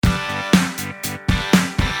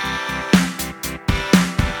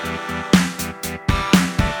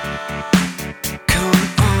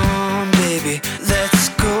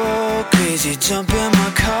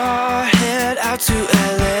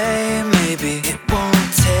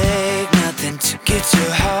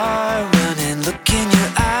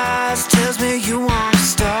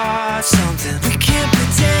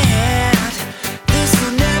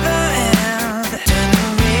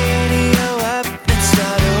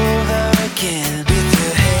again. With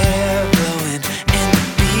your hair blowing and the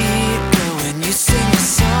beat going. You sing your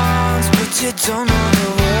songs, but you don't know the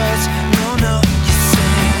words. No, no, you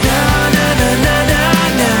sing na na na na na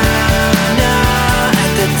na na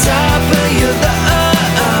at the top of your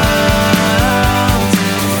lungs.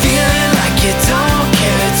 Feeling like you don't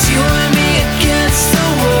care. It's you and me against the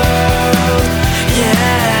world.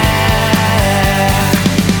 Yeah.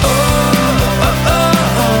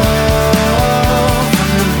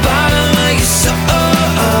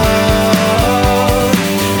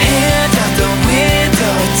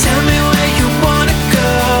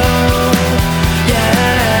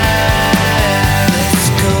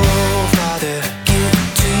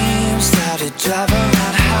 Drive around